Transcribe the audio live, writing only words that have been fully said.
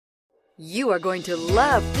You are going to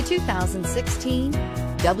love the 2016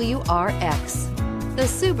 WRX. The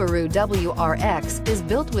Subaru WRX is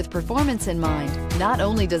built with performance in mind. Not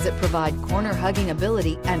only does it provide corner-hugging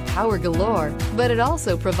ability and power galore, but it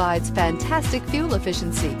also provides fantastic fuel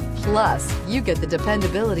efficiency. Plus, you get the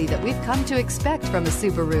dependability that we've come to expect from a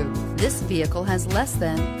Subaru. This vehicle has less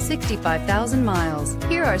than 65,000 miles.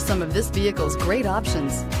 Here are some of this vehicle's great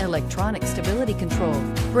options: electronic stability control,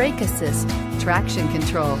 brake assist, traction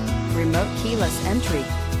control, remote keyless entry,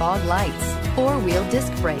 fog lights, four-wheel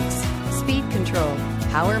disc brakes, speed control,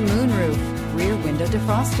 power moonroof, rear window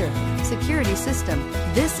defroster, security system.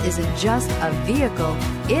 This isn't just a vehicle,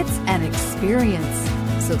 it's an experience.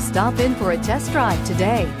 So stop in for a test drive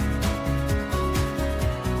today.